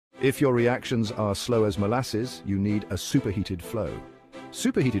If your reactions are slow as molasses, you need a superheated flow.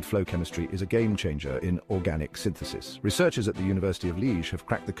 Superheated flow chemistry is a game changer in organic synthesis. Researchers at the University of Liège have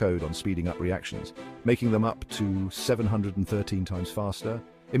cracked the code on speeding up reactions, making them up to 713 times faster.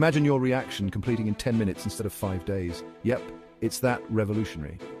 Imagine your reaction completing in 10 minutes instead of 5 days. Yep, it's that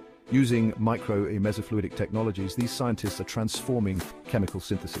revolutionary. Using micro-mesofluidic technologies, these scientists are transforming chemical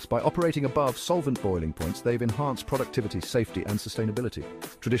synthesis. By operating above solvent boiling points, they've enhanced productivity, safety, and sustainability.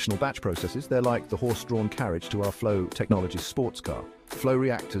 Traditional batch processes, they're like the horse-drawn carriage to our flow technology sports car. Flow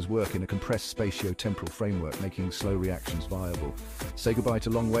reactors work in a compressed spatio-temporal framework, making slow reactions viable. Say goodbye to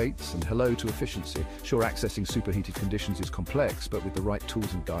long waits and hello to efficiency. Sure, accessing superheated conditions is complex, but with the right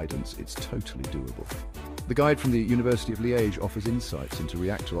tools and guidance, it's totally doable. The guide from the University of Liège offers insights into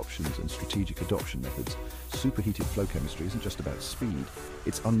reactor options and strategic adoption methods. Superheated flow chemistry isn't just about speed,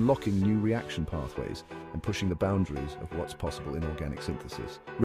 it's unlocking new reaction pathways and pushing the boundaries of what's possible in organic synthesis.